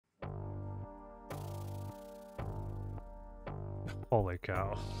Holy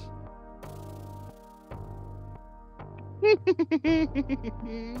cow.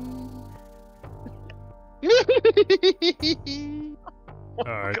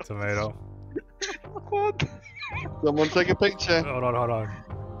 Alright, tomato. What? Someone take a picture. Hold on, hold on.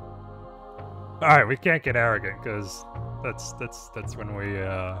 Alright, we can't get arrogant, because that's when we,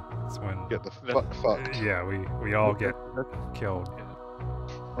 that's when... Get the fuck fucked. Yeah, we all get killed.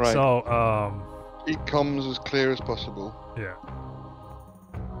 Right. So, Keep comms as clear as possible. yeah.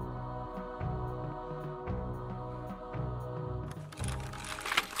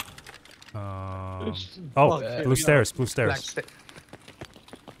 Oh, blue stairs, blue stairs.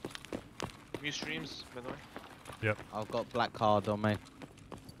 New streams, by the way. Yep. I've got black card on me.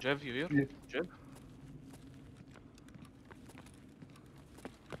 Jeff, you here? Yeah. Jeff?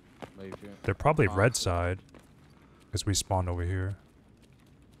 Move you. They're probably Oh, red side, because we spawned over here.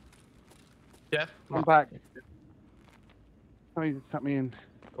 Jeff, I'm back. Somebody just tuck me in.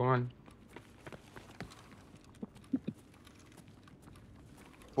 go on.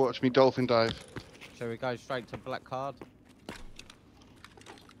 Watch me dolphin dive. Shall we go straight to black card?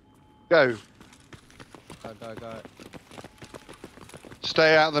 Go. Go, go, go.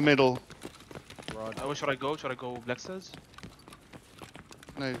 Stay out of the middle. Rod. Where should I go? Should I go black stairs?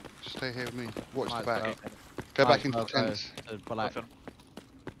 No, stay here with me. Watch Might the as back. well- Go might back as into well the go tents. to black. Perfect.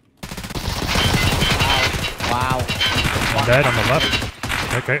 Wow. One dead on the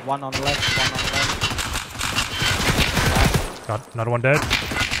left. Okay, One on the left, one on the left. got another one dead.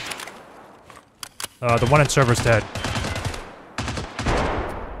 The one in server's dead. Where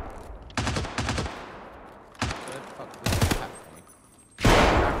the fuck did he tap me?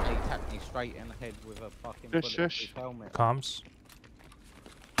 Apparently he tapped me straight in the head with a fucking bullet Shush, off shush. his helmet. Comms.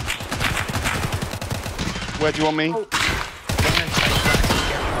 Where do you want me?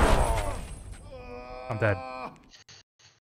 I'm dead.